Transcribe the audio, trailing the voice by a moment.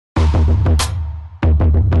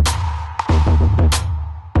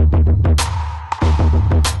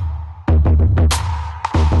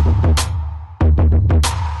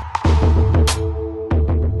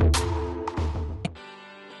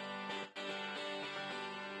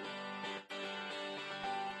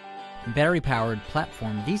Battery-powered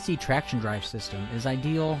platform DC traction drive system is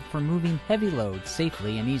ideal for moving heavy loads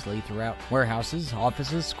safely and easily throughout warehouses,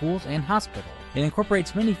 offices, schools, and hospitals. It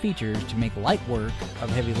incorporates many features to make light work of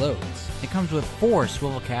heavy loads. It comes with 4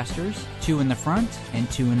 swivel casters, 2 in the front and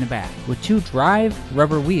 2 in the back, with 2 drive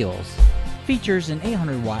rubber wheels. Features an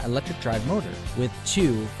 800-watt electric drive motor with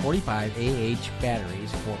 2 45Ah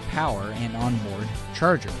batteries for power and onboard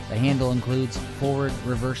charger. The handle includes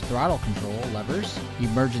forward-reverse throttle control levers,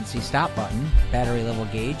 emergency stop button, battery level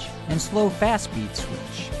gauge, and slow-fast speed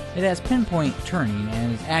switch. It has pinpoint turning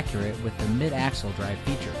and is accurate with the mid-axle drive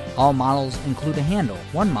feature. All models include a handle.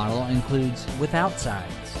 One model includes without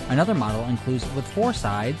sides. Another model includes with 4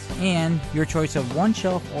 sides and your choice of 1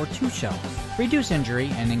 shelf or 2 shelves. Reduce injury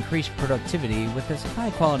and increase productivity with this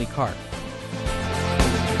high-quality cart.